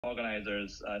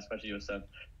organizers, especially yourself,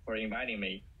 for inviting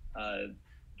me.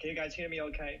 Can you guys hear me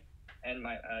okay? And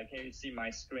can you see my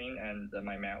screen and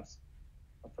my mouse?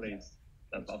 Hopefully,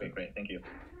 that's okay, great, thank you.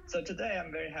 So today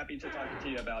I'm very happy to talk to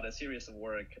you about a series of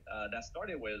work that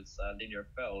started with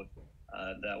LinearFold.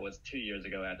 That was 2 years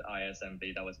ago at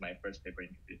ISMB. That was my first paper in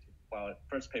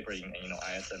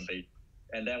ISMB.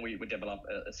 And then we developed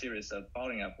a series of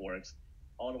following up works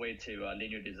all the way to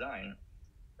LinearDesign,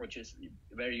 which is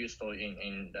very useful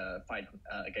in the fight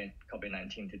against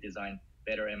COVID-19 to design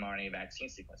better mRNA vaccine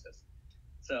sequences.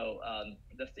 So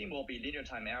the theme will be linear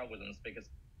time algorithms because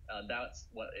that's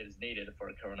what is needed for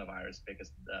coronavirus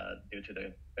because due to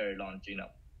the very long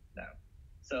genome now.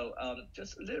 So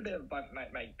just a little bit about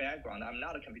my background. I'm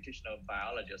not a computational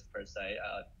biologist per se.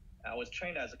 I was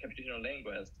trained as a computational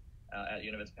linguist at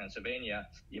University of Pennsylvania,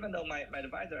 even though my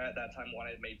advisor at that time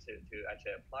wanted me to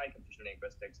actually apply computational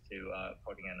linguistics to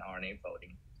protein and RNA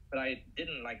folding. But I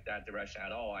didn't like that direction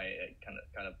at all. I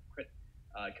kind of quit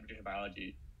computational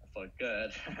biology for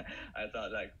good. I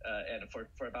thought and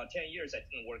for about 10 years, I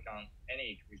didn't work on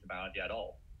any computational biology at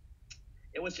all.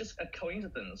 It was just a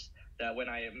coincidence that when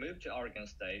I moved to Oregon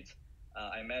State,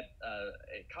 I met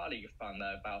a colleague from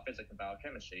biophysics and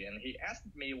biochemistry, and he asked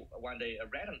me one day a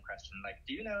random question, like,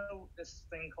 do you know this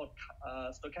thing called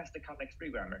stochastic complex free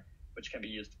grammar, which can be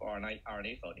used for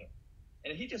RNA folding?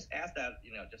 And he just asked that,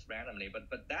 just randomly,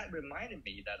 but that reminded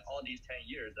me that all these 10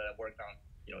 years that I worked on,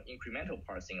 incremental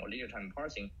parsing or linear time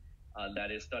parsing, that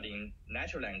is studying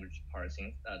natural language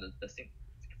parsing,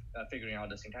 figuring out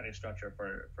the syntactic structure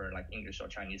for like English or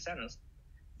Chinese sentence.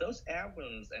 Those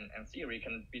algorithms and theory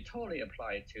can be totally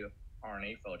applied to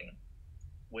RNA folding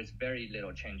with very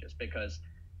little changes, because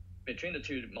between the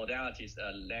two modalities,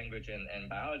 language and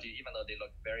biology, even though they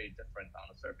look very different on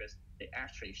the surface, they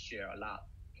actually share a lot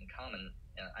in common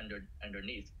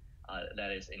underneath,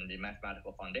 that is in the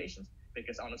mathematical foundations,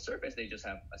 because on the surface, they just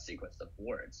have a sequence of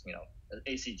words.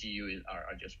 ACGU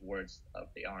are just words of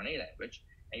the RNA language,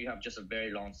 and you have just a very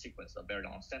long sequence, a very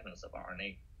long sentence of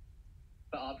RNA.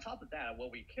 But on top of that, what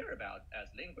we care about as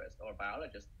linguists or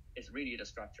biologists is really the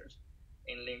structures.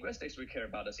 In linguistics, we care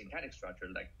about the syntactic structure,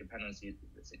 like dependency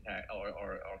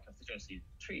or constituency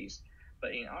trees.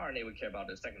 But in RNA, we care about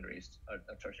the secondary or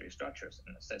tertiary structures,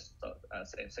 and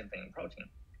same thing in protein.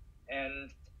 And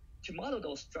to model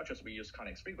those structures, we use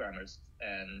complex free grammars,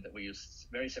 and we use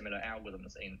very similar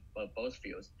algorithms in both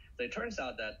fields. So it turns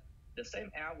out that the same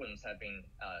algorithms have been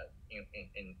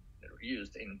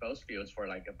used in both fields for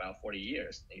like about 40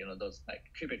 years. Those like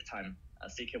cubic time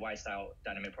CKY style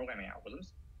dynamic programming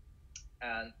algorithms.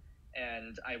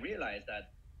 And I realized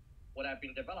that what I've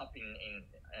been developing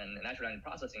in natural language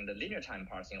processing, the linear time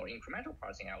parsing or incremental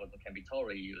parsing algorithm, can be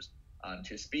totally used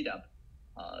to speed up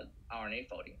RNA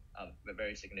folding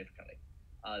very significantly.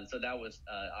 So that was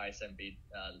ISMB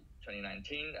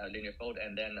 2019, LinearFold,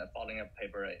 and then a following up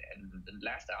paper in the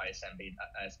last ISMB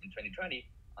 2020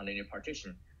 on linear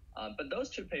partition. But those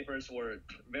two papers were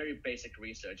very basic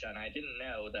research, and I didn't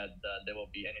know that there will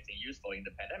be anything useful in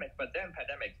the pandemic. But then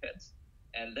pandemic hits,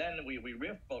 and then we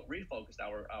refocused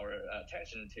our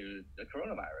attention to the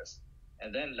coronavirus,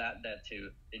 and then that led to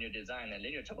LinearDesign and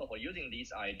LinearTurboFold, using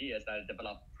these ideas that I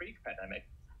developed pre-pandemic,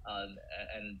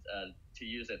 and to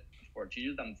use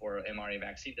them for mRNA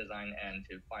vaccine design and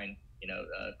to find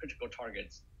critical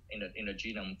targets in the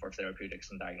genome for therapeutics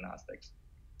and diagnostics.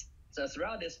 So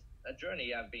throughout this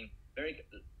journey, I've been very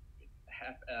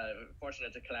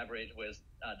fortunate to collaborate with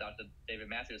Dr. David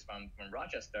Matthews from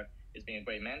Rochester. He's been a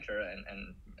great mentor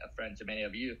and a friend to many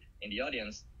of you in the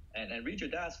audience. And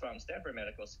Richard Das from Stanford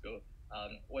Medical School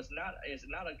is not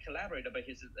a collaborator, but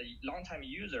he's a longtime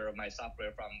user of my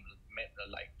software from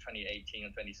like 2018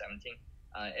 and 2017.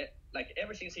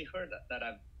 Ever since he heard that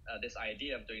I've this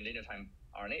idea of doing linear time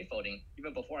RNA folding,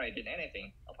 even before I did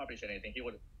anything or published anything, he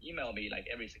would email me like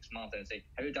every 6 months and say,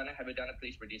 have you done it? Have you done it?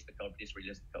 Please release the code. Please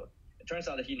release the code. It turns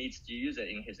out that he needs to use it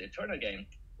in his Eternal game,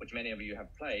 which many of you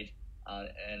have played.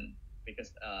 And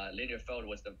because LinearFold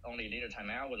was the only linear time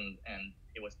algorithm, and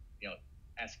it was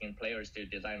asking players to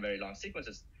design very long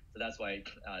sequences. So that's why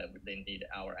they need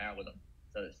our algorithm.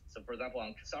 So for example,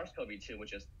 on SARS-CoV-2,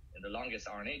 which is the longest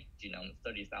RNA genome,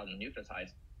 30,000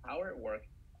 nucleotides, our work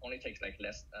only takes like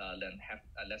less than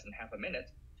half a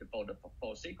minute to fold the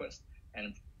full sequence,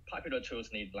 and popular tools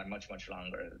need like much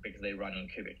longer because they run in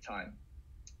cubic time.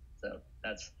 So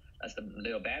that's the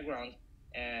little background,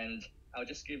 and I'll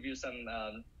just give you some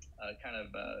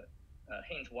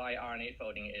hint why RNA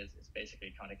folding is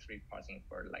basically context free parsing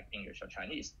for like English or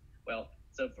Chinese. Well,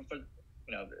 so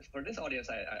for this audience,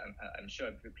 I'm sure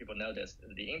people know this.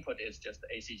 The input is just the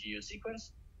ACGU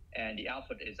sequence, and the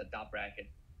output is a dot bracket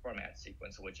format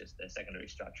sequence, which is the secondary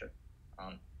structure.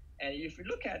 And if you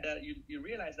look at that, you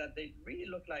realize that they really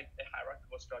look like a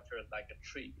hierarchical structure, like a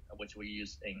tree, which we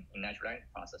use in natural language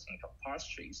processing called parse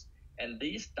trees. And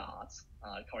these dots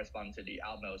correspond to the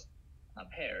outmost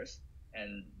pairs,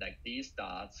 and like these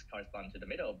dots correspond to the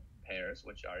middle pairs,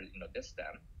 which are this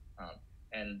stem,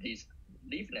 and these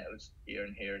leaf nodes here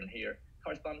and here and here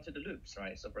correspond to the loops,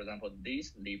 right? So, for example,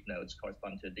 these leaf nodes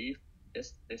correspond to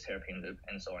this hairpin loop,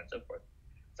 and so on and so forth.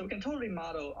 So we can totally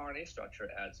model RNA structure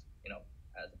as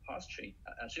as a parse tree,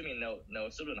 assuming no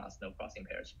pseudoknots, no crossing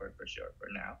pairs for sure for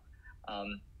now.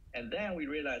 And then we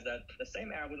realized that the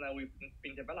same algorithm that we've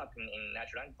been developing in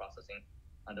natural language processing,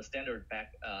 the standard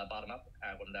bottom-up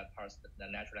algorithm that parses the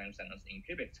natural language sentence in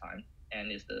cubic time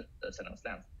and is the sentence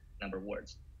length, number of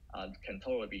words, can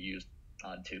totally be used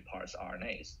to parse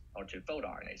RNAs or to fold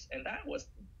RNAs. And that was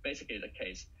basically the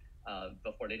case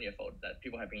before LinearFold, that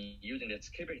people have been using this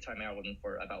cubic time algorithm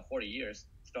for about 40 years,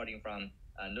 starting from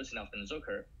Nusinov and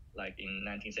Zucker, like in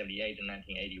 1978 and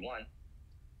 1981.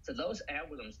 So those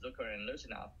algorithms, Zucker and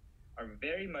Nusinov, are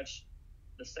very much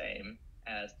the same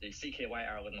as the CKY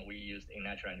algorithm we used in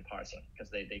natural language parsing,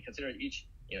 because they consider each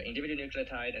individual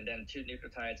nucleotide and then 2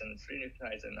 nucleotides and 3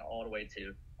 nucleotides and all the way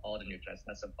to all the nucleotides.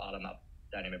 That's a bottom-up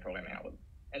dynamic programming algorithm.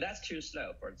 And that's too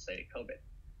slow for, say, COVID.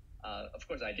 Of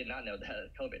course, I did not know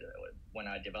that COVID when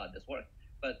I developed this work,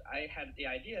 but I had the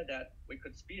idea that we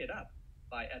could speed it up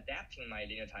by adapting my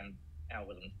linear time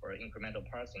algorithm for incremental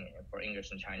parsing for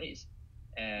English and Chinese,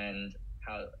 and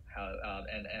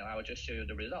and I will just show you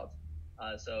the results.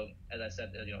 So as I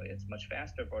said, it's much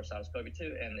faster for SARS-CoV-2,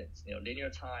 and it's linear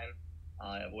time,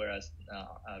 whereas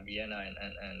Vienna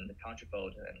and the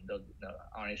ContraFold and the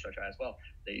RNA structure as well,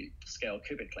 they scale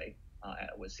cubically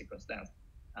with sequence length.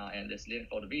 And this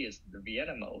LinearFold V is the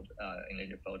Vienna mode in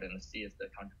LinearFold, and the C is the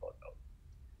ContraFold mode.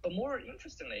 But more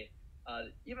interestingly,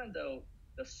 even though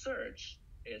the search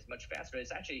is much faster,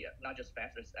 it's actually not just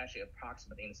faster, it's actually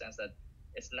approximate in the sense that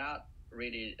it's not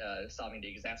really solving the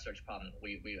exact search problem.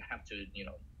 We have to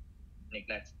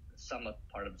neglect some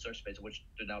part of the search space which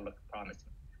do not look promising.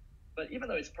 But even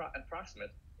though it's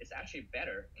approximate, it's actually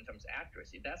better in terms of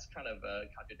accuracy. That's kind of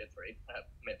contradictory,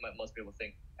 most people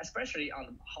think, especially on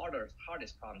the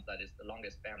hardest problems, that is the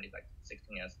longest family, like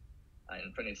 16S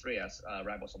and 23S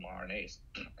ribosomal RNAs.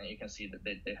 And you can see that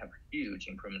they have huge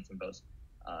improvements in both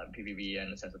PPV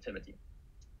and sensitivity.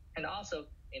 And also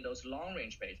in those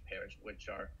long-range base pairs, which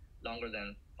are longer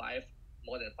than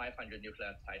more than 500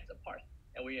 nucleotides apart.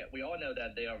 And we all know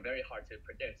that they are very hard to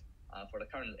predict for the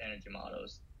current energy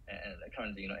models and the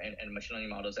current and machine learning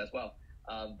models as well.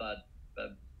 But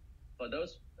for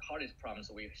those hardest problems,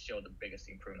 we show the biggest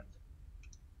improvement.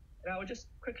 And I will just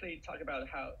quickly talk about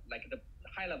how, like, the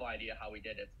high-level idea how we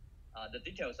did it. The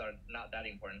details are not that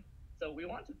important. So we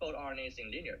want to fold RNAs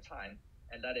in linear time,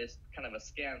 and that is kind of a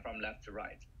scan from left to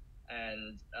right.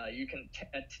 And you can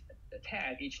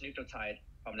tag each nucleotide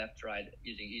from left to right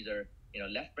using either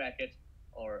left bracket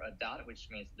or a dot, which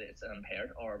means that it's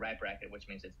unpaired, or a right bracket, which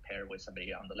means it's paired with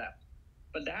somebody on the left.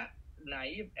 But that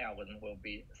naive algorithm will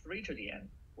be 3 to the n,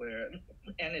 where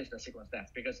n is the sequence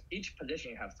length, because each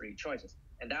position you have 3 choices,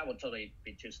 and that will totally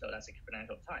be too slow. That's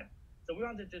exponential time. So we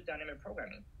want to do dynamic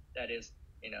programming that is,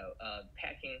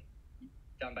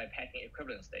 done by packing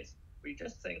equivalent states. We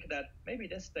just think that maybe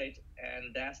this state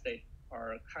and that state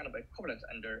are kind of equivalent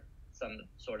under some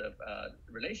sort of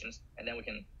relations, and then we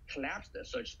can collapse the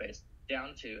search space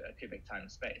down to a cubic time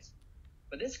space.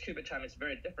 But this cubic time is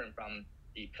very different from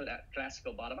the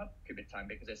classical bottom-up cubic time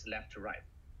because it's left to right.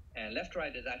 And left to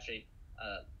right is actually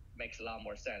makes a lot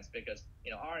more sense because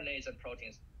RNAs and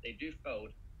proteins, they do fold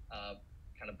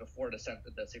kind of before the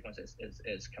sequence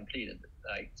is completed.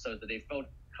 So that they fold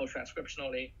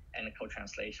co-transcriptionally and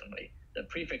co-translationally. The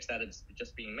prefix that is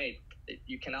just being made,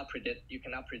 you cannot prevent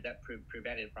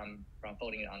it from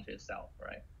folding it onto itself,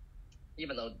 right?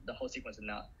 Even though the whole sequence is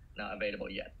not available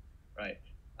yet, right?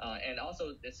 And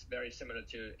also, it's very similar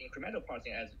to incremental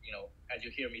parsing. As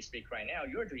you hear me speak right now,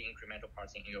 you're doing incremental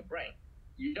parsing in your brain.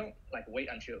 You don't wait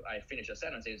until I finish a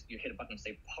sentence. You hit a button and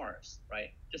say parse,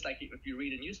 right? Just like if you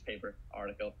read a newspaper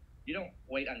article, you don't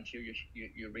wait until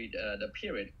you read the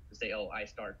period to say, oh, I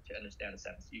start to understand the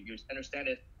sentence. You understand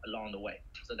it along the way.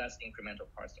 So that's incremental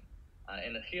parsing.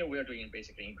 And here we're doing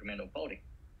basically incremental folding.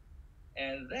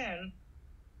 And then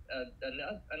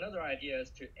another idea is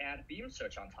to add beam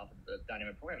search on top of the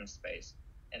dynamic programming space,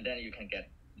 and then you can get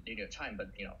linear time, but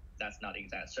that's not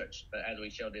exact search. But as we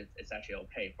showed, it's actually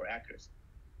okay for accuracy.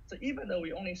 So even though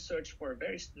we only search for a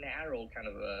very narrow kind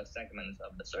of segments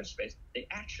of the search space, they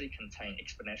actually contain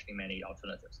exponentially many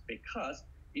alternatives because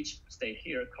each state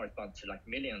here corresponds to like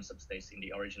millions of states in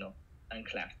the original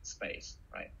unclapped space,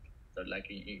 right? So like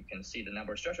you can see the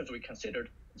number of structures we considered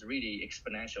is really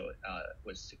exponential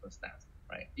with sequence length,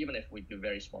 right? Even if we do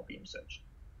very small beam search.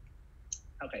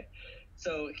 Okay,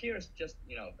 so here's just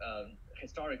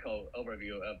historical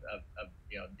overview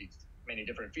of these many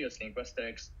different fields: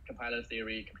 linguistics, compiler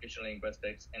theory, computational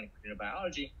linguistics, and computer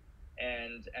biology.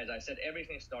 And as I said,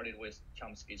 everything started with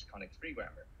Chomsky's context-free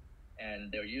grammar,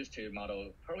 and they're used to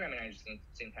model programming language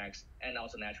syntax and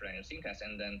also natural language syntax.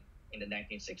 And then in the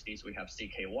 1960s, we have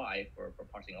CKY for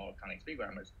parsing all context-free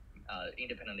grammars,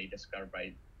 independently discovered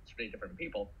by 3 different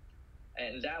people.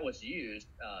 And that was used,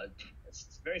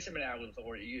 very similar algorithms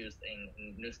were used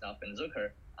in Nusnov and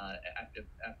Zucker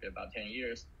after about 10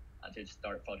 years to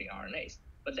start folding RNAs.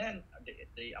 But then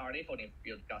the RNA folding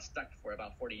field got stuck for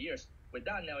about 40 years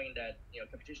without knowing that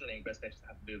computational linguistics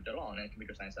have moved along and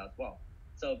computer science as well.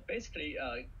 So basically,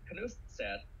 Knuth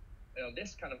said,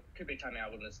 this kind of cubic time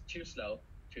algorithm is too slow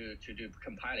to do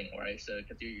compiling, right? So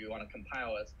because you want to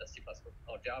compile a C++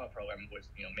 or Java program with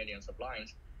millions of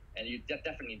lines, and you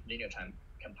definitely need linear time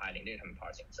compiling, linear time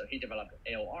parsing. So he developed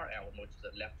AOR algorithm, which is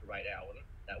a left-to-right algorithm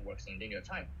that works in linear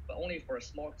time, but only for a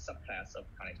small subclass of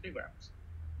context-free grammars.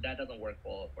 That doesn't work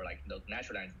for like those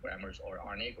natural language grammars or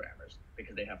RNA grammars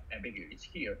because they have ambiguities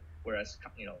here, whereas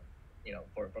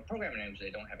for programming language they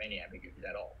don't have any ambiguities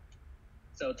at all.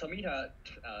 So Tomita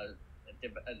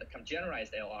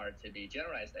generalized AOR to be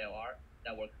generalized AOR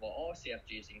that works for all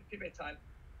CFGs in cubic time.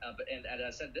 And as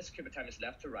I said, this cubic time is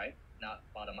left to right, not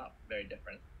bottom up, very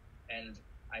different. And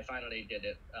I finally did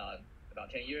it about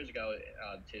 10 years ago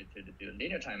to do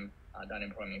linear time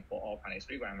dynamic programming for all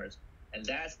context-free grammars. And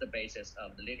that's the basis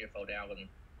of the LinearFold algorithm.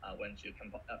 Once you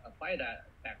apply that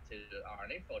back to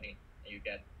RNA folding, and you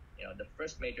get the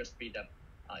first major speed up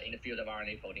in the field of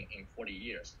RNA folding in 40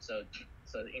 years. So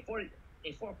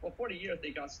for 40 years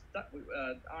they got stuck with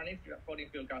RNA folding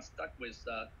field got stuck with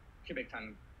cubic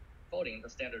time folding, the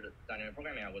standard dynamic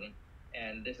programming algorithm.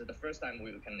 And this is the first time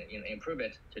we can improve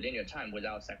it to linear time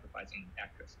without sacrificing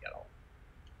accuracy at all.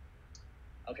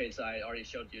 Okay, so I already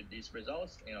showed you these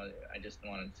results. I just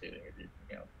wanted to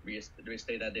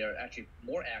restate that they are actually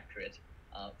more accurate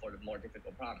for the more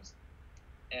difficult problems.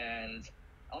 And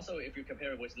also, if you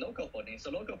compare it with local folding,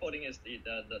 so local folding is the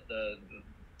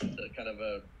kind of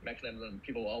a mechanism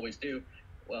people always do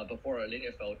before a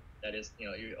linear fold. That is,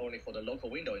 you only fold a local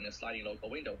window in a sliding local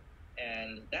window.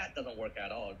 And that doesn't work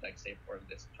at all, like say for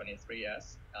this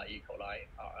 23S E. coli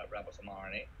ribosome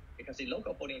RNA, because the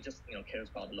local folding just cares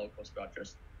about local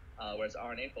structures, whereas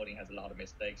RNA folding has a lot of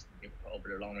mistakes over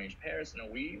the long-range pairs.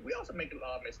 We also make a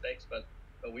lot of mistakes, but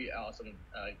we also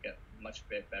get much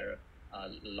better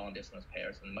long-distance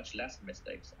pairs and much less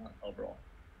mistakes overall.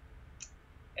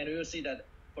 And we will see that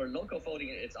for local folding,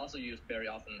 it's also used very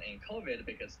often in COVID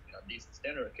because these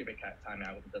standard cubic time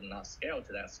algorithms do not scale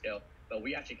to that scale. But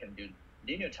we actually can do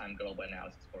linear time global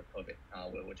analysis for COVID,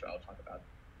 which I'll talk about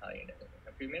in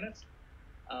a few minutes.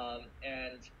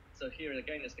 And so here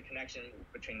again is the connection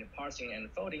between parsing and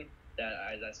folding. That,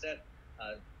 as I said,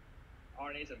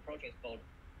 RNAs and proteins fold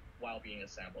while being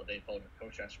assembled. They fold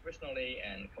co-transcriptionally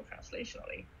and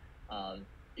co-translationally.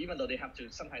 Even though they have to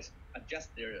sometimes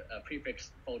adjust their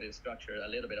prefix folded structure a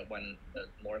little bit when the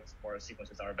more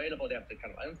sequences are available, they have to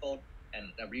kind of unfold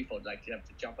and refold, like you have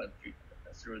to jump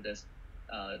through this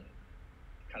kind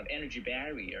of energy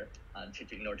barrier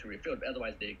in order to refill.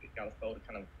 Otherwise, they got to fold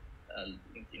kind of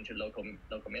into local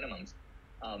minimums.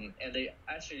 And they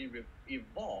actually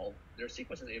evolve, their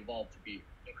sequences evolve to be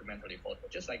incrementally foldable,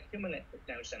 just like human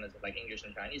language standards like English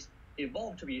and Chinese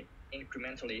evolve to be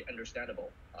incrementally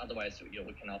understandable. Otherwise,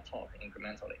 we cannot talk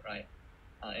incrementally, right?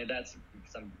 And that's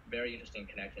some very interesting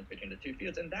connections between the two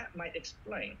fields. And that might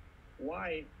explain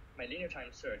why my linear time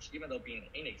search, even though being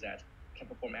inexact, can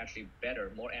perform actually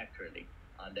better, more accurately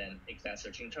than exact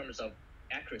search in terms of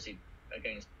accuracy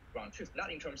against ground truth.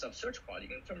 Not in terms of search quality.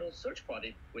 In terms of search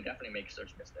quality, we definitely make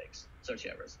search mistakes, search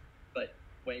errors. But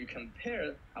when you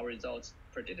compare our results,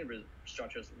 predicted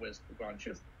structures with ground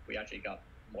truth, we actually got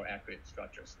more accurate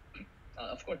structures.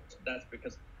 Of course, that's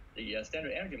because the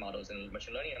standard energy models and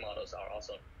machine learning models are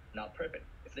also not perfect.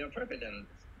 If they're perfect, then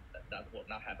that will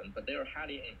not happen. But they are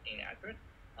highly inaccurate.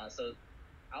 So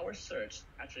our search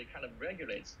actually kind of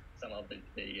regulates some of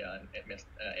the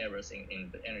errors in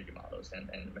the energy models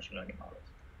and machine learning models.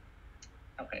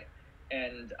 Okay,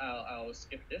 and I'll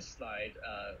skip this slide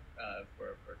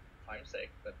for time's sake,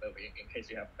 but in case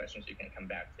you have questions, you can come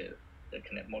back to the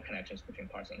more connections between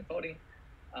parsing and folding.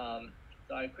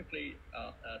 So I quickly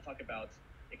talk about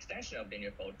extension of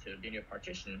LinearFold to linear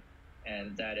partition,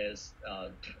 and that is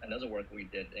another work we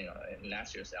did in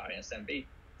last year's ISMB.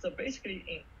 So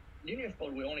basically,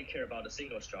 LinearFold, we only care about a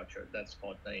single structure that's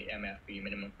called the MFE,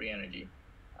 minimum free energy,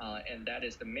 and that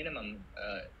is the minimum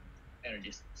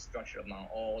energy structure among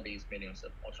all these millions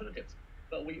of alternatives.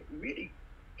 But we really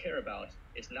care about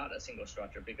is not a single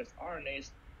structure, because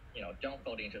RNAs, don't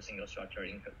fold into a single structure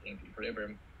in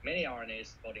equilibrium. Many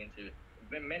RNAs fold into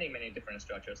many different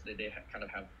structures. They kind of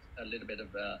have a little bit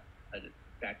of a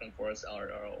back and forth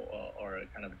or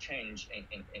kind of a change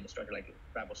in the structure, like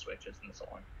Babel switches and so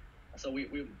on. So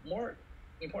we more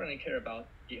importantly care about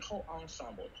the whole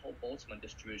ensemble, the whole Boltzmann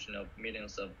distribution of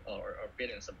millions of or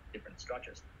billions of different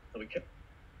structures. So we care.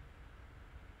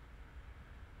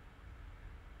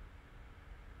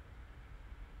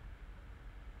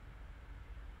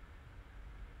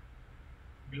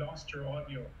 We lost your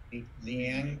audio.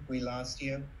 Liang, we lost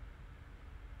you.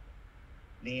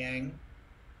 Liang,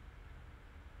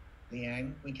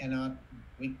 we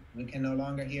can no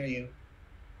longer hear you.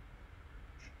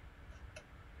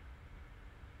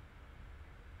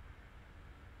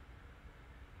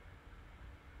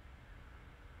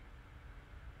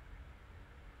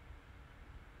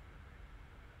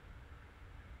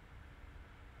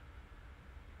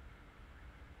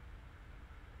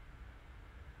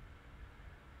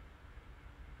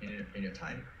 In your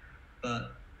time,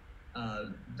 but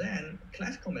then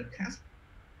classical mechanics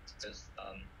is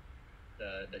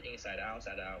the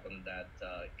inside-outside algorithm that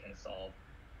can solve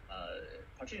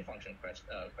partition function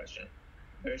question,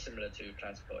 very similar to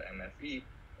classical MFE.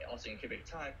 Also in cubic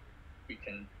time, we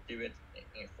can do it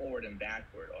in forward and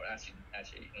backward, or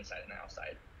actually inside and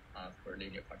outside for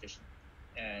linear partition.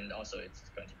 And also it's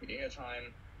going to be linear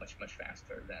time, much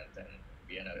faster than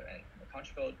Vienna and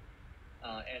contrafold.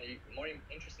 And more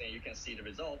interestingly, you can see the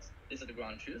results. This is the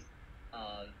ground truth.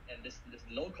 And this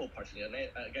local partition,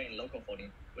 again, local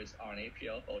folding with RNA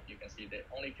PL fold, you can see that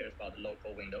only cares about the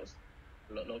local windows,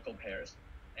 local pairs.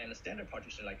 And the standard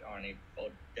partition, like RNA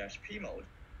fold -P mode,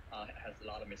 has a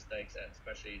lot of mistakes, and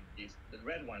especially the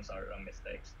red ones are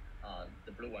mistakes.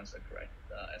 The blue ones are correct,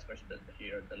 especially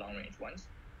the long range ones.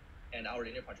 And our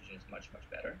linear partition is much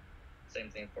better. Same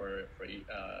thing for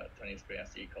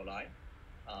 23S E. coli.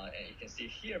 And you can see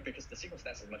here, because the sequence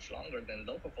length is much longer, then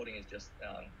local folding is just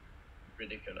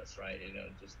ridiculous, right?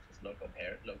 Just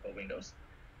local windows.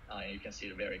 And you can see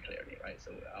it very clearly, right?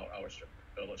 So our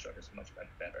global structure is much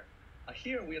better.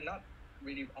 Here, we are not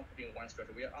really operating one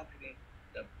structure. We are operating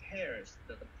the pairs,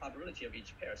 the probability of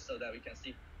each pair, so that we can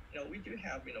see, we do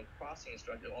have, crossing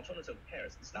structure, alternative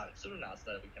pairs. It's not pseudoknots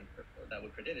that we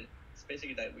predicted. It's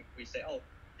basically that we say, oh,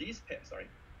 these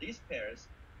pairs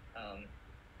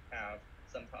have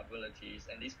some probabilities,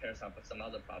 and these pairs have some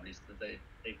other probabilities that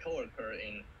they co-occur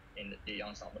in the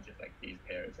ensemble, just like these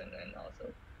pairs, and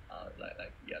also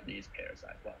these pairs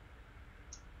as well.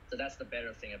 So that's the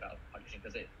better thing about partition,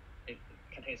 because it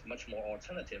contains much more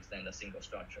alternatives than a single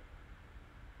structure.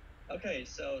 Okay,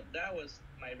 so that was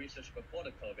my research before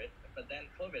the COVID, but then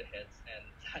COVID hits, and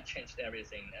that changed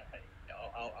everything.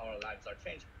 Our lives are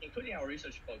changed, including our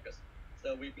research focus.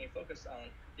 So we've been focused on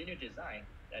linear design,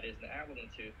 that is an algorithm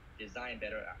to design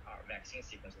better vaccine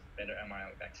sequences, better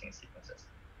mRNA vaccine sequences.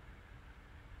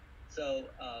 So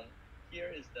here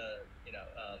is the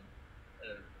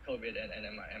COVID and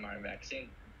mRNA vaccine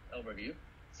overview.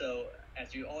 So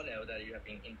as you all know, that you have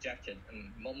been injected,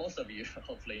 and most of you,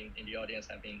 hopefully in the audience,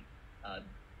 have been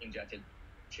injected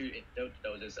 2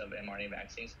 doses of mRNA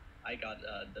vaccines. I got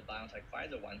the BioNTech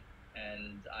Pfizer one,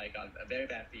 and I got a very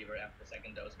bad fever after the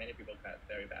second dose. Many people got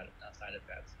very bad side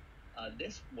effects.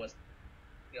 This was,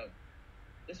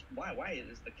 why is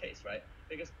this the case, right?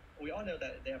 Because we all know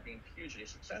that they have been hugely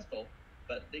successful,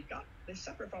 but they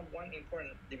suffer from one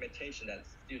important limitation that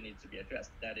still needs to be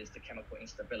addressed. That is the chemical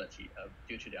instability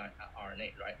due to the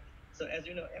RNA, right? So as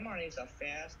you know, mRNAs are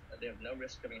fast. They have no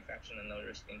risk of infection and no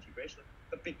risk of integration.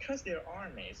 But because they're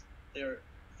RNAs, they're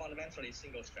fundamentally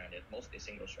single-stranded, mostly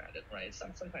single-stranded, right?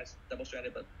 Sometimes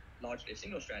double-stranded, but largely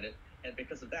single-stranded. And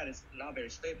because of that, it's not very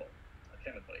stable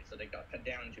chemically. So they got cut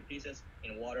down into pieces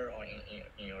in water or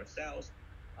in your cells,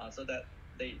 so that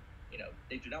they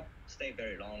do not stay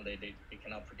very long. They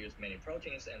cannot produce many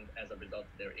proteins, and as a result,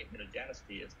 their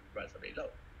immunogenicity is relatively low.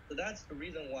 So that's the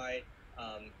reason why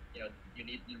you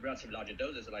need relatively larger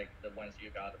doses, like the ones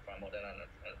you got from Moderna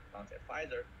and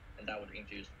Pfizer, and that would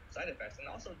induce side effects. And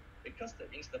also, because the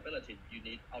instability, you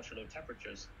need ultra-low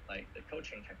temperatures, like the cold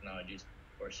chain technologies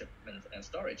for shipment and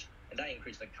storage, and that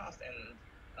increases the cost and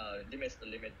limits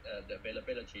the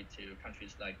availability to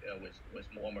countries like with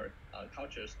warmer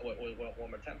cultures or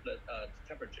warmer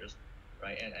temperatures,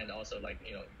 right? And also, like,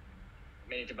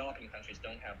 many developing countries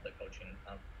don't have the cold chain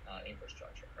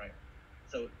infrastructure, right?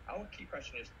 So our key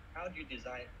question is, how do you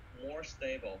design more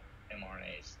stable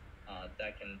mRNAs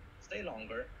that can stay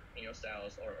longer in your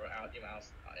cells or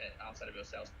outside of your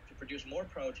cells to produce more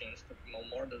proteins, to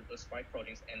more of the spike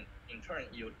proteins, and in turn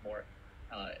yield more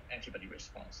antibody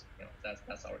response.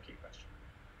 That's our key question.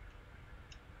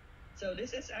 So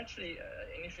this is actually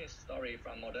an interesting story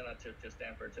from Moderna to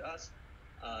Stanford to us.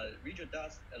 Riju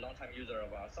Das, a longtime user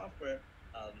of our software,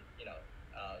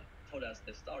 told us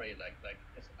this story.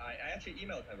 I actually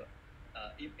emailed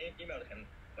him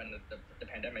when the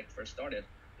pandemic first started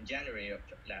in January of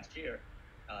last year.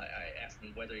 I asked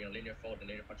him whether LinearFold and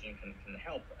linear partition can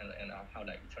help and how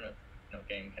that eternal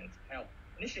game can help.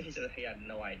 Initially, he said he had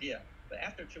no idea, but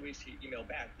after 2 weeks, he emailed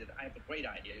back that I have a great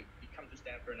idea. You come to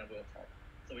Stanford and we'll talk.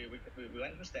 So we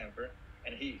went to Stanford,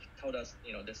 and he told us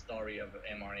this story of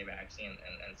mRNA vaccine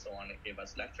and so on, and gave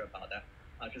us lecture about that.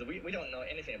 Because we didn't know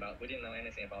anything about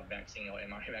vaccine or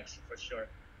mRNA vaccine for sure.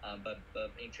 But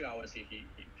in 2 hours, he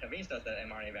convinced us that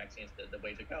mRNA vaccine is the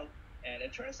way to go. And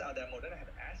it turns out that Moderna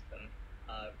had asked them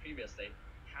previously,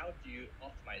 how do you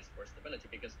optimize for stability?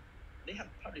 Because they have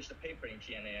published a paper in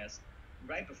PNAS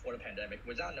right before the pandemic,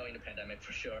 without knowing the pandemic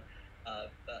for sure.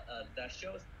 But that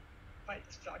shows quite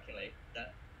shockingly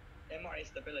that mRNA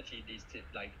stability leads to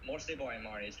more stable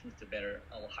mRNAs leads to better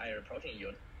or higher protein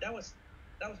yield. That was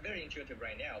very intuitive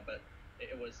right now, but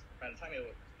it was, by the time it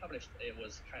was published, it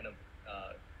was kind of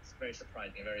very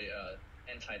surprising, very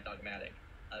anti-dogmatic.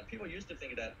 People used to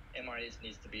think that mRNAs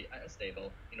needs to be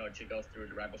unstable in order to go through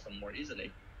the ribosome more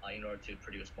easily, in order to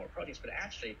produce more proteins. But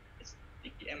actually, it's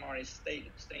the mRNA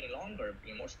staying longer,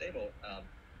 being more stable,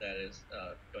 that is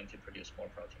going to produce more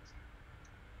proteins.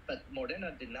 But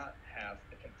Moderna did not have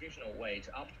a computational way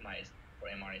to optimize for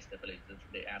mRNA stability.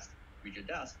 They asked Riju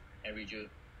Das, and Riju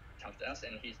talked to us,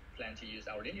 and he planned to use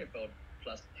our LinearFold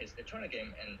plus his eternal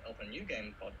game and open new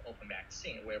game called Open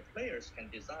Vaccine, where players can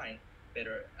design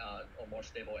better or more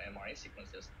stable mRNA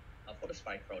sequences for the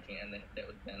spike protein, and then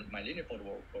my LinearFold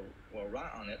will run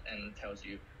on it and tells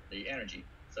you the energy.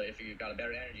 So if you got a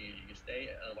better energy, you stay.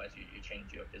 Otherwise, you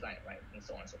change your design, right, and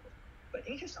so on and so forth. But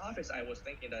in his office, I was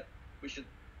thinking that we should,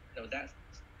 that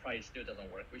probably still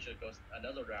doesn't work. We should go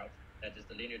another route, that is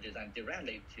the linear design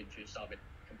directly to solve it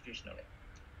computationally.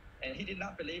 And he did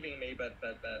not believe in me, but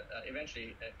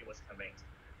eventually he was convinced.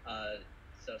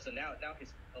 So now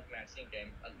his open vaccine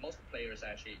game, most players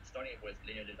actually starting with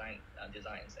linear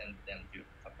designs and then do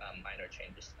minor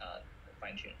changes,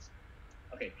 fine tunes.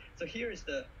 Okay, so here is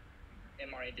the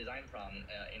mRNA design problem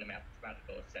in a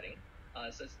mathematical setting.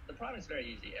 So the problem is very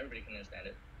easy. Everybody can understand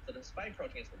it. So the spike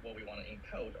protein is what we want to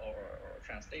encode or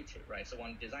translate to, right? So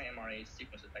one design mRNA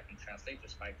sequences that can translate to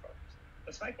spike proteins.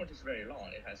 But spike protein is very long.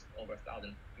 It has over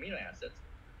 1,000 amino acids,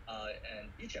 and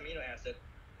each amino acid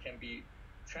can be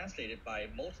translated by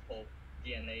multiple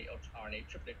DNA or RNA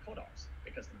triplet codons,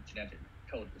 because the genetic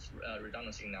code is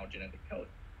redundancy in our genetic code.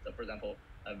 So, for example,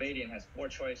 Vadian has 4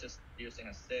 choices, leucine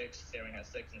has 6, serine has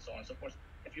 6, and so on and so forth.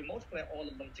 If you multiply all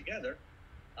of them together,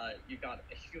 you got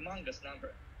a humongous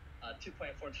number,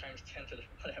 2.4 times 10 to the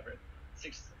whatever,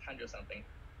 600 something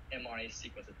mRNA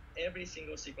sequences. Every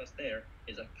single sequence there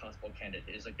is a possible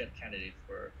candidate, is a good candidate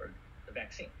for the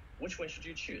vaccine. Which one should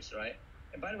you choose, right?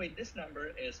 And by the way, this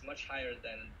number is much higher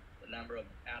than the number of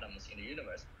atoms in the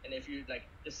universe. And if you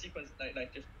just sequence,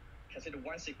 just consider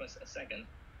one sequence a second,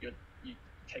 you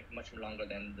take much longer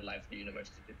than the life of the universe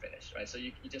to finish, right? So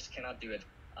you just cannot do it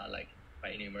by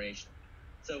enumeration.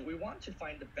 So we want to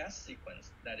find the best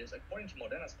sequence that is, according to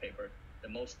Moderna's paper, the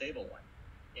most stable one.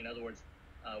 In other words,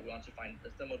 we want to find the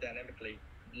thermodynamically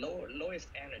lowest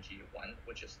energy one,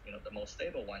 which is the most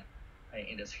stable one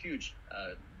in this huge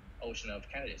ocean of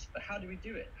candidates. But how do we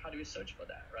do it? How do we search for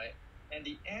that, right? And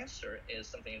the answer is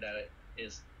something that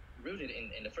is rooted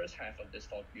in the first half of this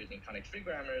talk, using conic-free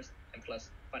grammars and plus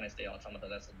finite state automata.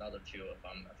 That's another two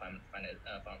from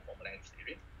formal language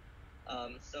theory.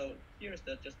 So here's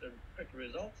just a quick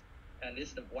result. And this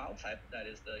is the wild type, that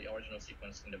is the original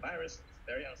sequence in the virus. It's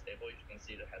very unstable. You can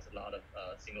see that it has a lot of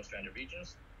single-stranded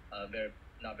regions,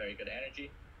 not very good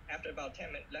energy. After about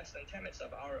less than 10 minutes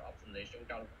of our optimization, we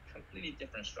got a completely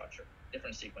different structure,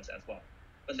 different sequence as well.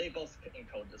 But they both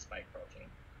encode the spike protein.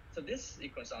 So this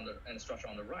sequence and structure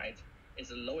on the right is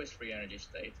the lowest free energy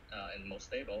state and most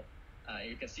stable.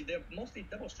 You can see they're mostly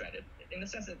double-stranded in the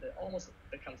sense that it almost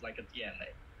becomes like a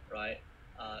DNA, right?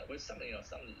 With some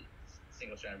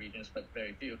single-strand regions, but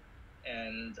very few.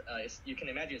 And you can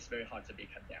imagine it's very hard to be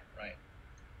cut down, right?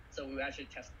 So we actually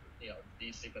test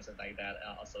these sequences like that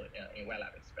also in wet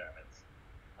lab experiments.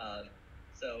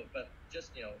 But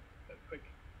just a quick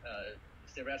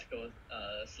theoretical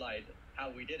slide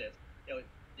how we did it.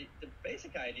 The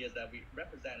basic idea is that we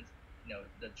represent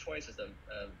the choices of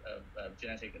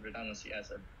genetic redundancy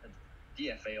as a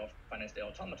DFA of finite state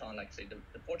automaton, like say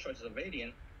the 4 choices of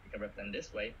radian, you can represent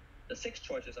this way. The 6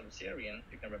 choices of serine,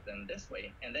 you can represent this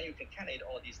way. And then you can concatenate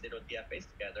all these little DFAs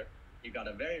together. You got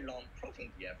a very long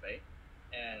protein DFA.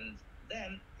 And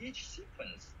then each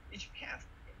sequence, each path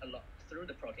through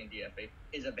the protein DFA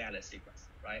is a valid sequence,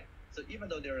 right? So even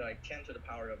though there are like 10 to the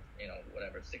power of,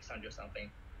 600 something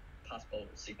possible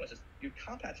sequences, you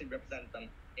compactly represent them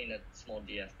in a small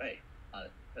DFA.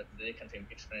 But they contain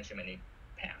exponentially many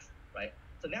paths, right?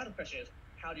 So now the question is,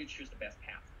 how do you choose the best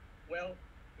path? Well,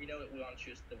 we know we want to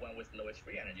choose the one with lowest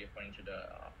free energy according to the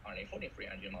RNA folding free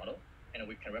energy model, and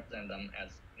we can represent them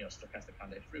as stochastic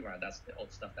content free one. That's the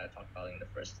old stuff that I talked about in the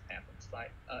first half of the slide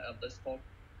of this talk.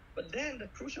 But then the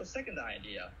crucial second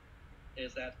idea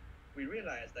is that we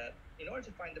realize that in order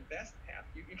to find the best path,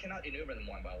 you cannot enumerate them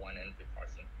one by one and do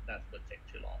parsing. That would take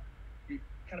too long. You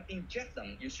kind of inject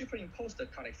them, you superimpose the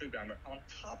conic free grammar on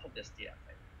top of this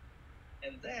DFA.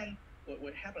 And then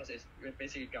what happens is you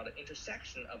basically got an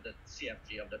intersection of the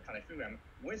CFG of the conic free grammar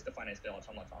with the finite state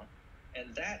automaton.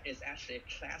 And that is actually a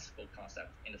classical concept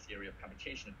in the theory of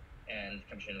computation and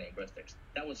computational linguistics.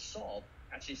 That was solved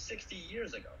actually 60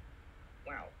 years ago.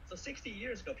 Wow. So 60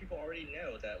 years ago, people already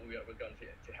know that we're going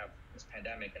to have this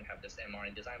pandemic and have this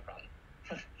mRNA design problem.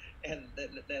 And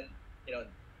then,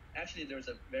 actually there's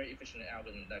a very efficient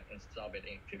algorithm that can solve it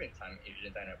in cubic time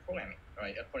using dynamic programming,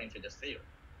 right, according to this theory.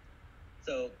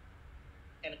 So,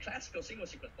 and classical single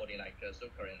sequence folding like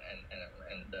Zucker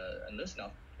and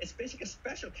Lusnov, it's basically a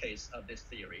special case of this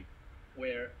theory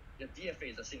where the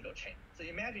DFA is a single chain. So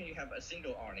imagine you have a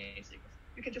single RNA sequence.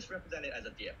 You can just represent it as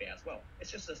a DFA as well.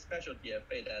 It's just a special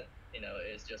DFA that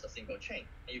is just a single chain,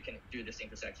 and you can do this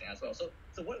intersection as well. So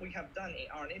what we have done in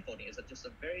RNA folding is just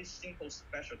a very simple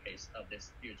special case of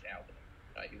this huge algorithm.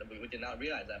 Right? We did not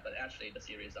realize that, but actually the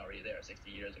theory is already there 60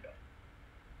 years ago.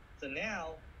 So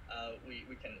now we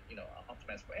can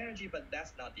optimize for energy, but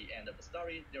that's not the end of the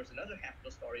story. There's another half of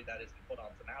the story that is codon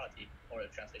optimality or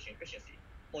translation efficiency.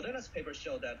 Moderna's papers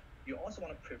show that you also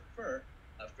want to prefer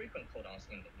frequent codons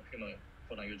in the human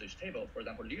codon usage table. For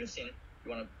example, leucine,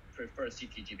 you want to prefer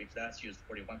CTG because that's used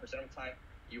 41% of the time.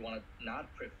 You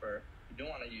don't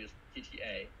want to use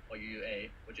TTA or UUA,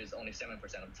 which is only 7% of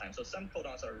the time. So some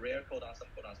codons are rare codons, some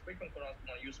codons frequent codons. You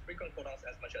want to use frequent codons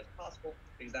as much as possible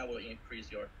because that will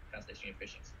increase your translation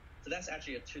efficiency. So that's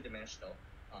actually a two-dimensional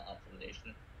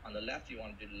optimization. On the left, you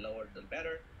want to do the lower the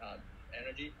better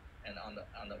energy, and on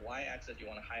the y-axis, you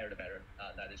want to higher the better.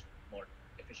 That is more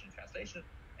efficient translation.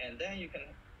 And then you can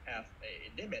have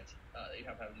a limit. You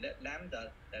have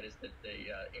lambda, that is the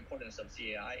importance of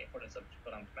CAI, importance of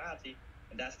codon optimality,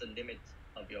 and that's the limit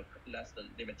of that's the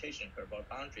limitation curve or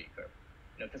boundary curve.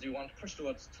 Because you want to push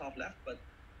towards top left, but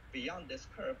beyond this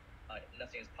curve,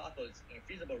 nothing is possible. It's an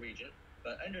infeasible region.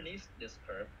 But underneath this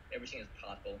curve, everything is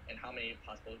possible. And how many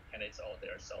possible candidates? Oh, there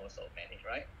are so many,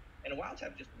 right? And wild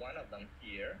type is just one of them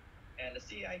here. And the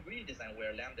CAI greedy design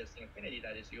where lambda is infinity,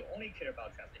 that is, you only care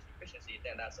about translation efficiency,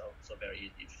 then that's also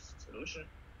very easy solution.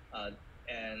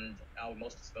 And our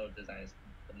most exposed design is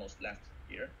the most left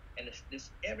here. And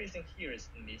everything here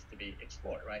needs to be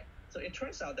explored, right? So it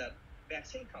turns out that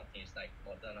vaccine companies like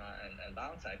Moderna and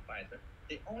BioNTech, Pfizer,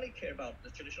 they only care about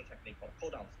the traditional technique called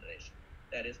codon optimization.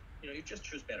 That is, you just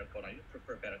choose better codons. You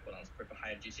prefer better codons, prefer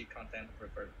higher GC content,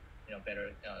 prefer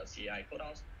better CAI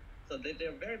codons. So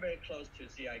they're very, very close to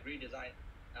CI greedy design,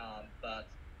 but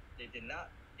they did not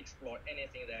explore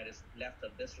anything that is left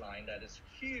of this line, that is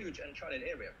huge uncharted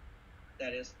area.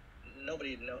 That is,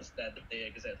 nobody knows that they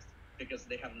exist because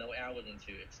they have no algorithm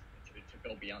to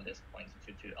go beyond this point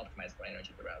to optimize for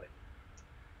energy directly.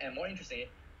 And more interestingly,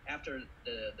 after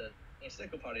the in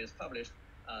silico part is published,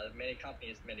 many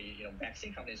companies,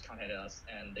 vaccine companies contacted us,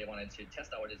 and they wanted to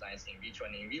test our designs in vitro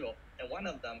and in vivo. And one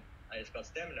of them is called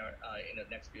Stamina. In the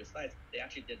next few slides, they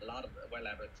actually did a lot of wet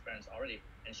lab experiments already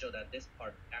and showed that this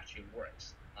part actually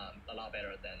works a lot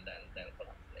better than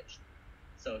codon optimization.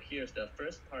 So here's the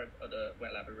first part of the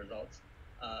wet lab results.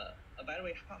 By the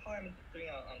way, how am I doing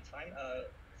on time?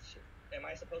 Am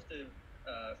I supposed to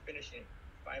finish in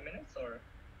 5 minutes or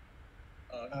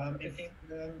 15?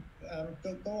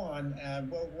 Go on.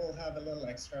 We'll have a little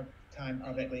extra time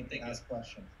probably to ask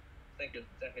questions. Thank you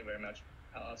very much.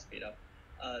 I'll speed up.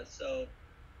 So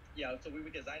we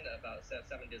designed about 7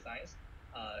 designs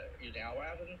using our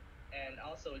algorithm, and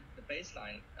also the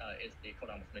baseline is the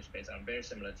codon optimization baseline, very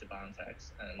similar to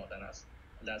BioNTech's and Moderna's.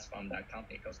 That's from that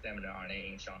company called Stamina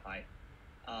RNA in Shanghai.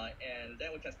 And then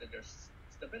we tested their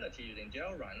stability using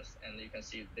gel runs, and you can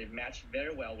see they match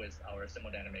very well with our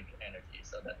thermodynamic energy.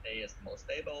 So that A is the most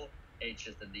stable, H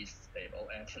is the least stable,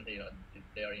 and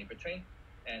they are in between.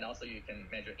 And also you can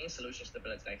measure in solution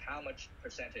stability, like how much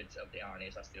percentage of the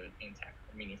RNAs are still intact,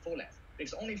 meaning full length.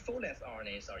 Because only full length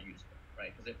RNAs are useful,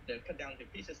 right? Because if they're cut down to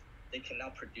pieces, they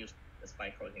cannot produce the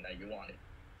spike protein that you wanted.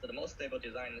 So the most stable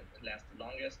design lasts the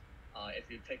longest. If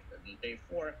you take day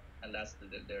 4, and that's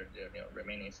their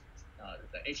remaining,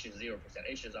 the H is 0%.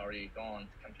 H is already gone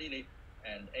completely,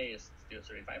 and A is still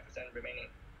 35% remaining,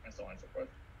 and so on and so forth.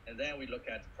 And then we look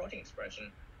at protein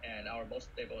expression, and our most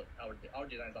stable, our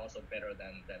design is also better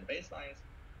than baselines,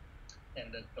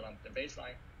 and the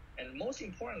baseline. And most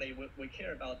importantly, we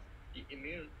care about the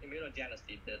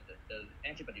immunogenicity, the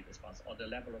antibody response, or the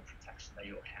level of protection that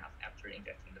you'll have after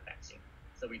injecting the vaccine.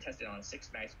 So we tested on 6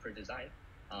 mags per design.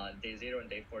 Day 0 and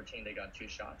day 14, they got 2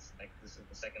 shots. Like this is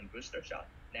the second booster shot.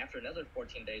 And after another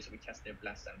 14 days, we tested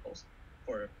blood samples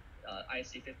for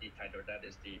IC50 titer. That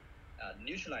is the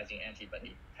neutralizing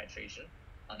antibody titration.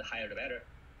 The higher the better.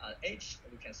 H,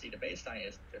 we can see the baseline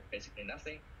is basically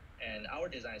nothing, and our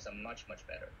designs are much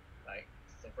better. Right?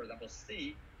 So for example,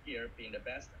 C here being the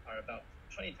best are about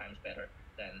 20 times better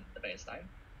than the baseline,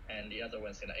 and the other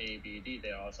ones in A, B, D,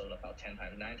 they're also about 10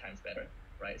 times, 9 times better.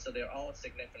 Right, so they're all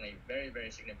significantly, very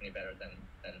significantly better than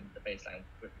the baseline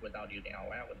without using our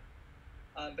algorithm.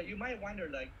 But you might wonder,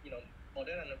 like,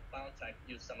 Moderna and BioNTech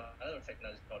use some other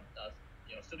technology called,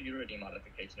 pseudouridine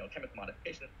modification, chemical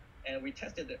modification, and we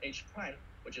tested the H prime,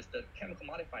 which is the chemical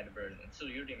modified version,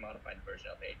 pseudouridine modified version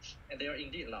of H, and they are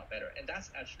indeed a lot better. And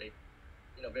that's actually,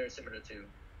 very similar to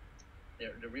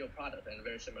the real product, and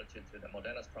very similar to the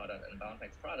Moderna's product and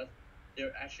BioNTech's product.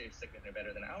 They're actually significantly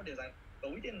better than our design.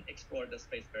 But we didn't explore the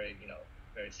space very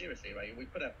seriously, right? We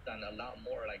could have done a lot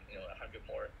more, like 100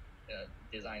 more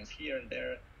designs here and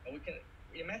there. And we can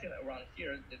imagine around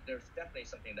here, there's definitely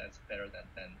something that's better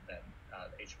than the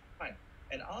H prime.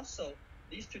 And also,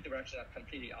 these two directions are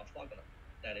completely orthogonal.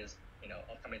 That is,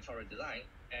 a combinatorial design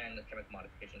and a chemical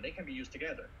modification. They can be used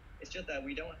together. It's just that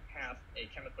we don't have a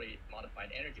chemically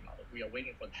modified energy model. We are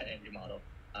waiting for that energy model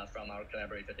from our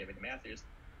collaborator David Matthews.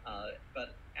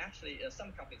 But actually,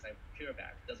 some companies like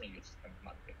CureVac doesn't use chemical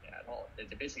modification at all. They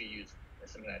basically use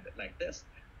something like this,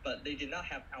 but they did not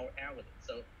have our algorithm.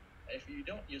 So if you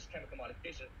don't use chemical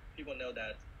modification, people know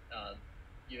that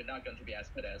you're not going to be as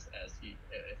good as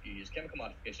if you use chemical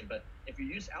modification. But if you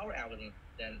use our algorithm,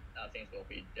 then things will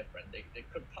be different. They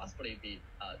could possibly be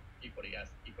equally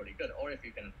good. Or if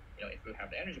you can, if we have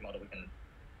the energy model, we can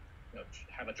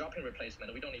have a drop-in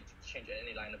replacement. We don't need to change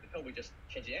any line of the code. We just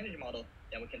change the energy model,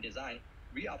 and we can design,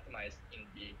 re-optimize in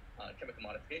the chemical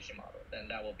modification model. Then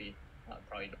that will be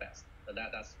probably the best. So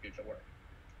that's future work.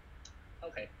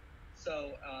 Okay,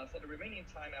 so for the remaining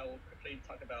time, I will quickly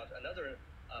talk about another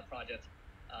project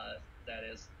that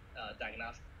is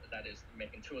that is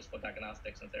making tools for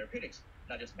diagnostics and therapeutics,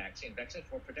 not just vaccine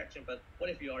for protection, but what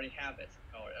if you already have it,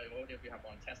 or what if you have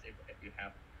one test if you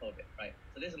have COVID, right?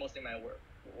 So this is mostly my work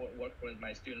with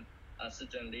my student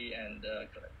Sijun Lee and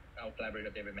our collaborator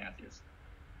David Matthews.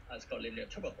 It's called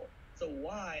LinearTurboFold. So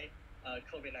why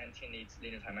COVID-19 needs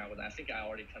linear time algorithm? I think I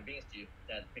already convinced you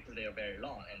that because they are very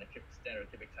long and the standard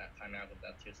cubic time algorithm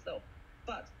are too slow.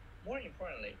 But more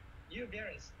importantly, new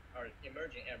variants are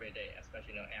emerging every day,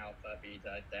 especially alpha,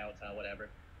 beta, delta, whatever,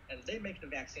 and they make the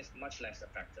vaccines much less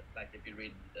effective. Like if you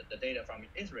read the data from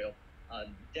Israel,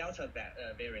 delta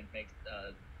variant makes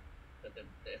the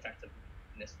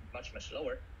effectiveness much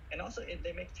lower, and also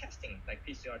they make testing, like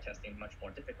PCR testing, much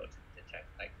more difficult to detect.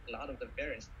 Like a lot of the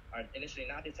variants are initially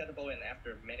not detectable, and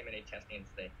after many testings,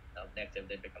 they negative,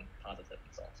 they become positive,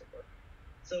 and so on and so forth.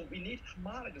 So we need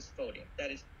homologous folding,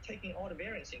 that is taking all the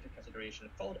variants into consideration,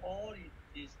 fold all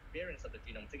these variants of the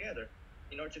genome together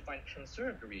in order to find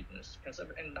conserved regions,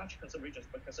 and not conserved regions,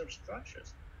 but conserved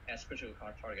structures as critical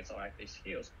targets or active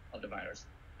skills of the virus.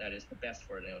 That is the best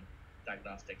for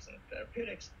diagnostics and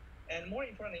therapeutics. And more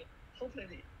importantly,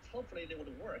 hopefully they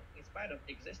would work in spite of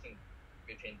existing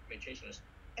mutations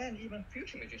and even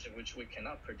future mutations, which we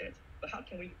cannot predict. But how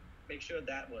can we make sure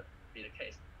that would be the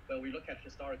case? Well, we look at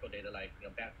historical data like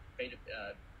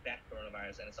bat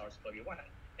coronavirus and SARS-CoV-1,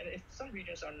 and if some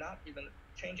regions are not even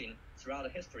changing throughout the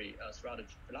history, throughout the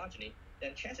phylogeny,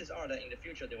 then chances are that in the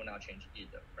future they will not change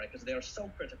either, right? Because they are so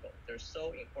critical, they're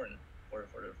so important for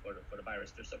the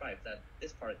virus to survive that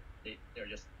this part they're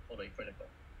just totally critical.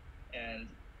 And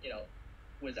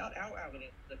without our algorithm,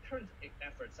 the current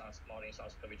efforts on modeling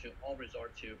SARS-CoV-2 all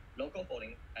resort to local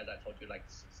folding, as I told you, like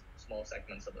small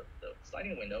segments of the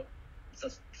sliding window,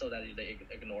 so that they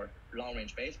ignore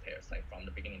long-range base pairs, like from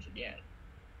the beginning to the end.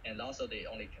 And also they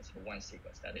only consider one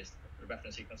sequence, that is the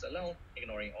reference sequence alone,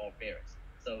 ignoring all variants.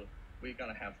 So we're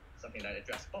going to have something that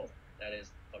addresses both, that is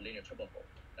called LinearTurboFold,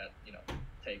 that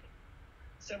take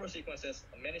several sequences,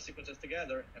 many sequences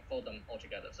together, and fold them all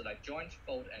together. So like join,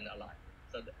 fold, and align.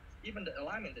 So even the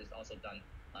alignment is also done,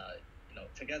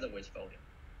 together with folding.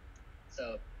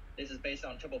 So this is based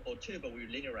on TurboFold 2, but we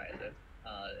linearize it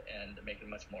and make it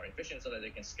much more efficient so that they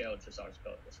can scale to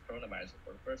SARS-CoV coronavirus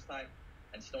for the first time.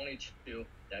 And it's only two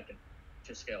that can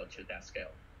to scale to that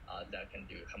scale that can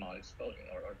do homologous folding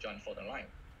or joint fold and line.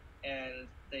 And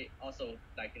they also,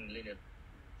 like in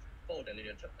LinearFold and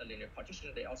linear partition,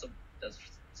 they also does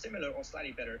similar or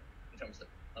slightly better in terms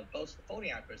of both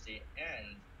folding accuracy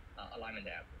and alignment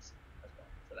accuracy as well.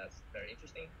 So that's very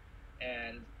interesting.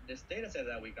 And this data set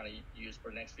that we're going to use for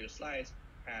the next few slides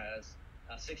has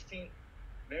 16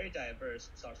 very diverse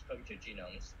SARS-CoV-2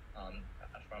 genomes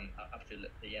from up to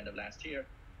the end of last year.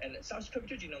 And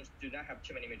SARS-CoV-2 genomes do not have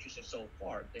too many mutations so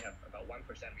far. They have about 1%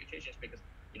 mutations because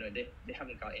they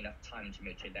haven't got enough time to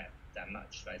mutate that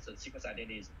much, right? So the sequence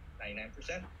identity is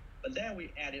 99%. But then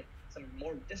we added some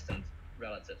more distant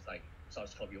relatives like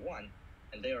SARS-CoV-1,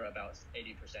 and they are about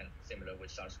 80% similar with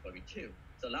SARS-CoV-2.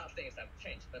 So a lot of things have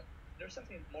changed, but there's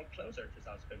something more closer to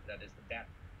SARS-CoV that is the bat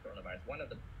coronavirus. One of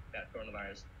the bat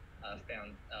coronavirus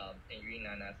found in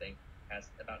Yunnan, I think, has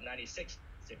about 96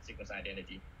 sequence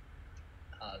identity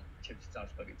to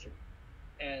SARS-CoV-2.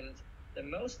 And the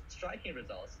most striking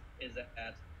results is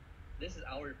that this is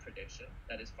our prediction,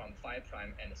 that is from 5'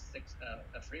 and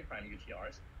 3'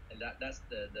 UTRs, and that's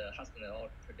the Huston et al.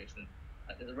 Prediction.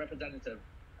 There's a representative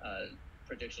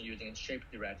prediction using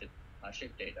shape-directed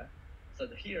shape data. So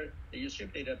here they use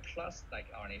shape data plus like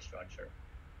RNA structure,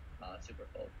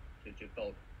 superfold to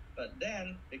fold. But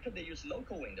then because they use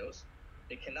local windows,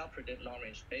 they cannot predict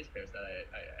long-range base pairs that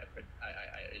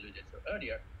I alluded to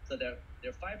earlier. So their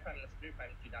 5' and 3'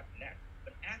 do not connect.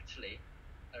 But actually,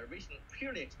 a recent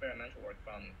purely experimental work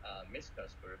from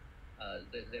Miska's group,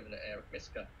 Eric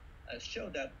Miska,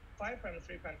 showed that 5' and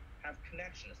 3' have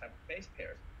connections, have base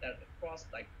pairs that cross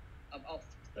like about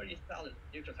 30,000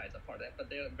 nucleotides apart, but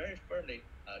they are very firmly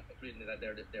concluding that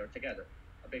they're together.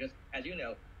 Because as you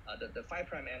know, the 5'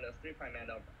 and the 3' end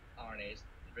of RNAs,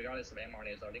 regardless of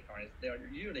mRNAs or linked RNAs, they are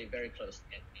usually very close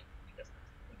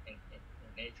in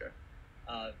nature.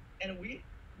 And we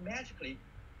magically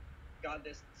got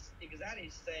this exactly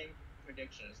same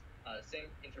predictions, same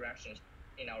interactions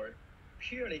in our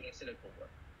purely in silico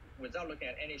work, without looking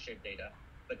at any shape data,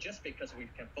 but just because we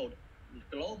can fold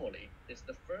globally. This is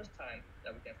the first time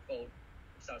that we can fold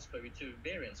SARS-CoV-2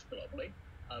 variants globally.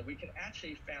 We can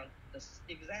actually found the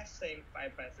exact same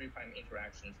 5' 3'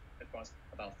 interactions across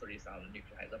about 30,000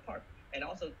 nucleotides apart. And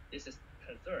also, this is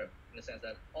conserved in the sense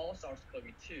that all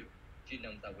SARS-CoV-2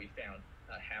 genomes that we found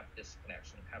have this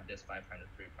connection, have this 5' to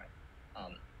 3'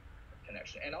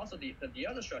 connection. And also, the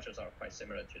other structures are quite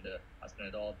similar to the Huston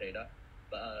et al. Data,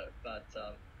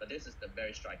 but this is the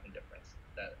very striking difference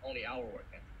that only our work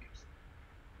can produce.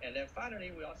 And then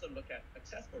finally, we also look at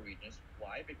accessible regions.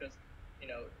 Why? Because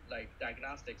like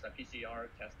diagnostics, like PCR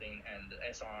testing and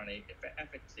sRNA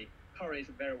efficacy correlates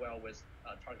very well with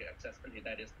target accessibility.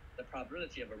 That is, the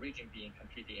probability of a region being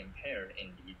completely impaired in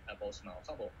the Boltzmann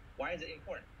ensemble. Why is it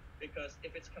important? Because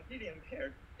if it's completely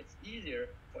impaired, it's easier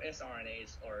for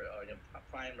sRNAs or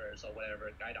primers or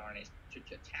whatever guide RNAs to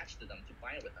attach to them, to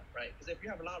bind with them, right? Because if you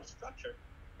have a lot of structure,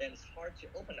 then it's hard to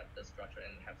open up the structure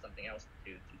and have something else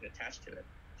to attach to it,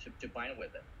 to bind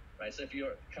with it, right? So if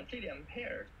you're completely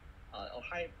impaired, or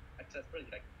high accessibility,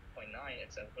 like 0.9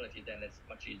 accessibility, then it's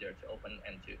much easier to open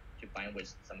and to bind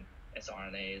with some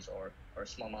sRNAs or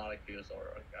small molecules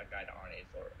or guide RNAs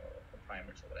or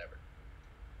primers or whatever.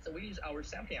 So we use our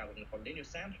sampling algorithm for linear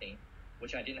sampling,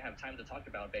 which I didn't have time to talk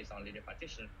about based on linear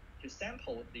partition, to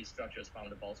sample these structures from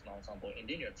the Boltzmann ensemble in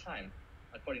linear time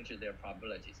according to their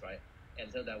probabilities, right?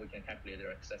 And so that we can calculate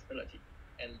their accessibility.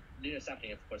 And linear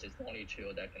sampling, of course, is the only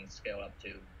tool that can scale up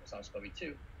to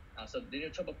SARS-CoV-2. So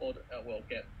LinearTurboFold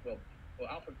will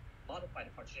output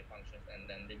modified partition functions, and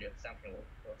then linear sampling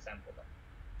will sample them.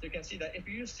 So you can see that if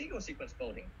you use single sequence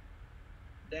folding,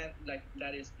 then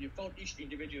that is, you fold each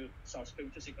individual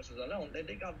SARS-CoV-2 sequences alone, then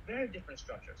they got very different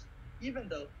structures, even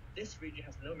though this region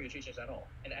has no mutations at all.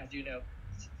 And as you know,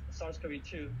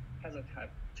 SARS-CoV-2 hasn't had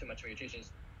too much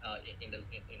mutations in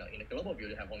the global view.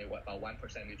 They have only about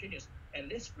 1% mutations, and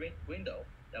this window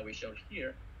that we showed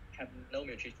here have no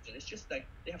mutations. It's just like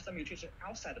they have some mutation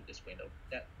outside of this window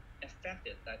that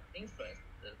affected, that influenced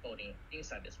the folding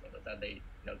inside this window, that they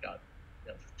got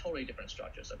totally different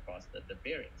structures across the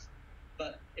variants.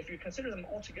 But if you consider them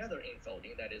all together in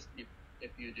folding, that is,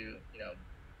 if you do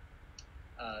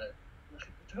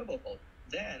TurboFold,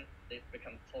 then they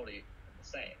become totally the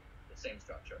same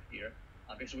structure here,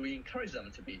 because we encourage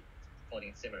them to be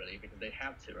folding similarly because they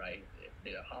have to, right? If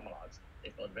they are homologs,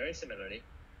 they fold very similarly,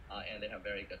 and they have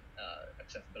very good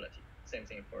accessibility. Same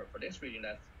thing for this region.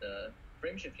 That's the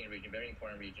frame shifting region, very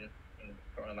important region in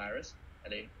coronavirus,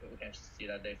 and we can see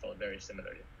that they fold very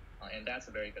similarly, and that's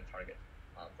a very good target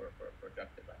for drug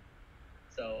design.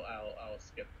 So I'll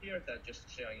skip here. That just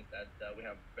showing that we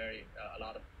have a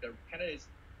lot of good candidates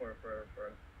for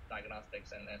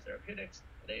diagnostics and therapeutics.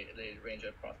 They range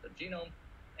across the genome,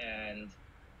 and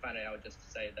finally I would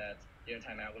just say that the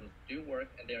runtime algorithms do work,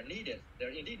 and they're needed. They're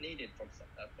indeed needed for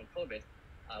COVID.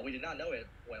 We did not know it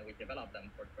when we developed them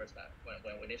for the first time,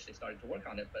 when we initially started to work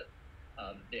on it, but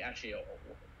they actually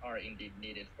are indeed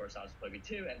needed for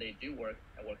SARS-CoV-2, and they do work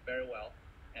and work very well.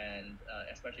 And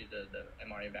especially the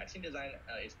mRNA vaccine design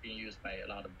is being used by a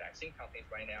lot of vaccine companies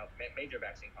right now, major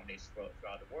vaccine companies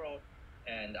throughout the world.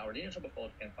 And our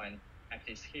LinearTurboFold can find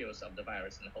active heels of the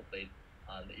virus, and hopefully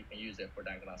you can use it for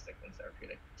diagnostics and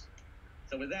therapeutics.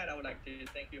 So with that, I would like to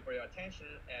thank you for your attention.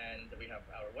 And we have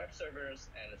our web servers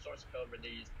and the source code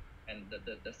release, and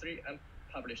the 3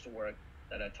 unpublished work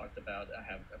that I talked about. I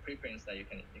have preprints that you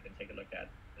can take a look at.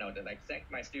 And I would like to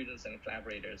thank my students and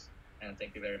collaborators, and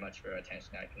thank you very much for your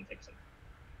attention. I can take some